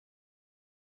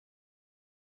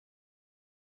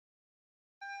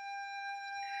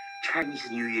Chinese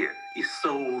New Year is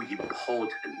so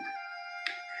important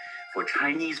for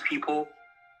Chinese people,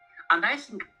 and I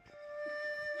think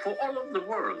for all of the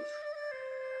world,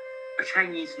 a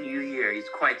Chinese New Year is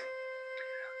quite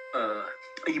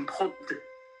important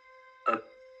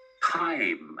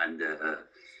time and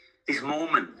this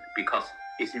moment, because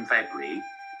it's in February,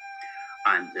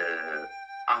 and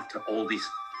after all this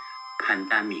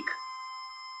pandemic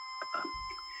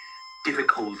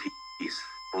difficulties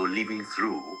we're living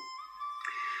through,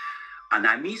 and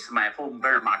I miss my home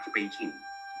very much, Beijing,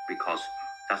 because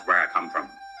that's where I come from.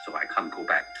 So I can't go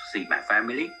back to see my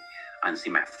family and see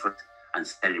my friends and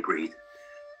celebrate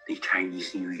the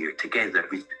Chinese New Year together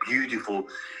with beautiful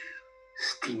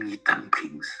steamy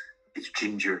dumplings with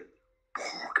ginger,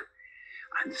 pork,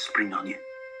 and spring onion,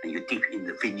 and you dip in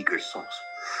the vinegar sauce.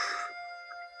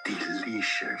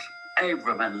 Delicious.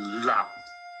 Everyone loved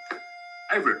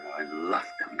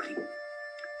dumpling.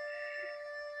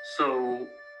 So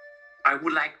I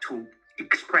would like to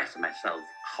express myself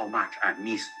how much I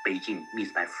miss Beijing, miss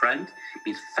my friend,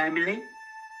 miss family.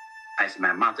 As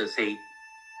my mother say,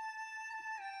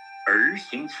 儿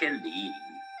行千里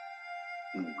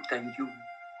母担忧，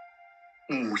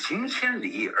母行千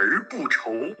里儿不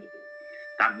愁.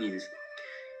 That means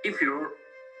if your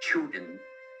children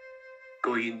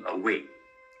going away,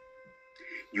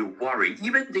 you worry.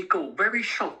 Even they go very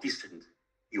short distance,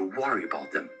 you worry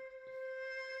about them.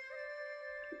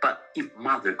 But if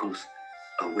mother goes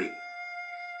away,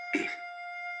 it's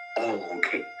all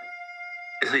okay.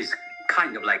 So it's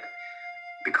kind of like,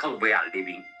 because we are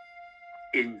living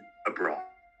in abroad,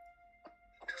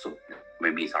 so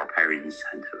maybe it's our parents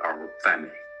and our family.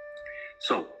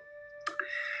 So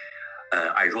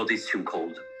I wrote this tune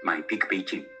called My Big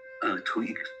Beijing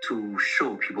to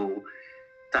show people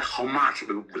that how much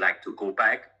we would like to go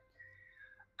back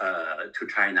to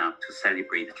China to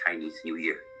celebrate the Chinese New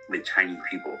Year with Chinese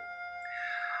people.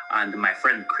 And my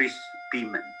friend Chris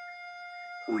Bemand,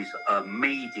 who is an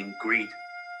amazing, great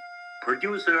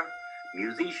producer,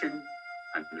 musician,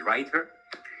 and writer.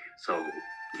 So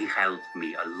he helped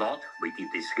me a lot. We did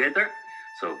this together.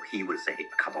 So he will say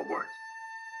a couple of words.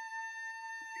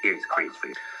 Here's Chris for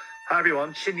you. Hi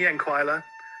everyone, 新年快乐.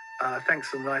 Thanks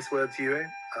for the nice words, Yue.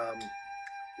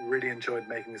 Really enjoyed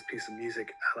making this piece of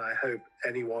music, and I hope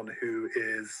anyone who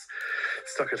is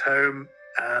stuck at home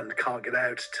and can't get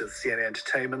out to see any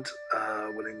entertainment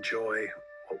will enjoy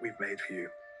what we've made for you.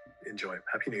 Enjoy.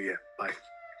 Happy New Year. Bye.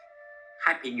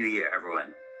 Happy New Year,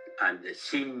 everyone. And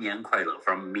新年快乐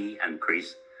from me and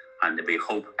Chris. And we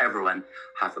hope everyone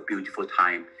have a beautiful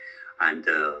time and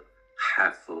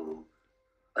have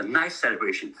a nice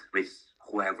celebration with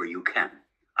whoever you can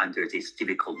under this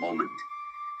difficult moment.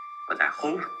 But I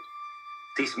hope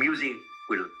this music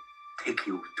will take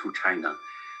you to China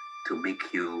to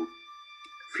make you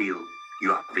feel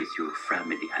you are with your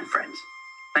family and friends.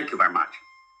 Thank you very much.